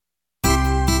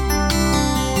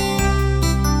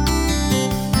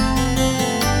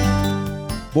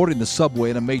Boarding the subway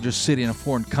in a major city in a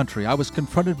foreign country, I was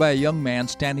confronted by a young man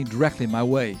standing directly in my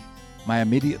way. My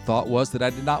immediate thought was that I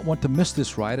did not want to miss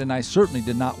this ride, and I certainly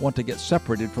did not want to get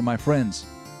separated from my friends.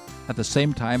 At the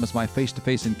same time as my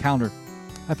face-to-face encounter,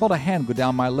 I felt a hand go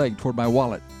down my leg toward my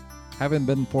wallet. Having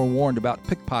been forewarned about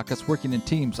pickpockets working in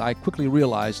teams, I quickly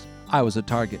realized I was a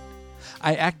target.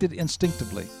 I acted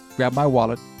instinctively, grabbed my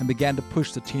wallet, and began to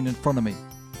push the teen in front of me.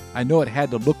 I know it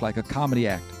had to look like a comedy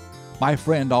act. My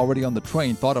friend, already on the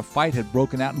train, thought a fight had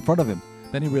broken out in front of him.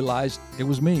 Then he realized it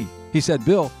was me. He said,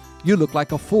 "Bill, you look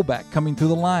like a fullback coming through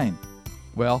the line."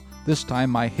 Well, this time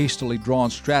my hastily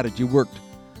drawn strategy worked.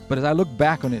 But as I look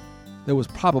back on it, there was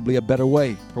probably a better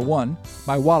way. For one,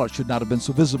 my wallet should not have been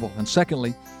so visible. And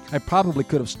secondly, I probably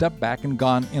could have stepped back and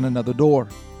gone in another door.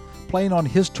 Playing on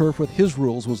his turf with his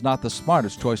rules was not the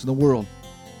smartest choice in the world.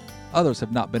 Others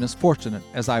have not been as fortunate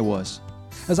as I was.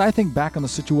 As I think back on the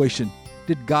situation,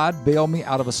 did God bail me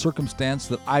out of a circumstance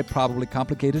that I probably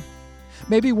complicated?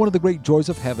 Maybe one of the great joys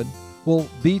of heaven will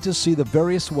be to see the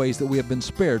various ways that we have been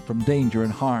spared from danger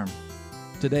and harm.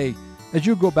 Today, as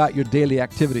you go about your daily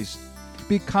activities,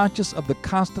 be conscious of the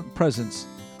constant presence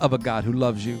of a God who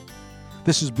loves you.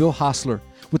 This is Bill Hostler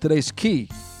with today's Key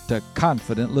to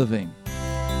Confident Living.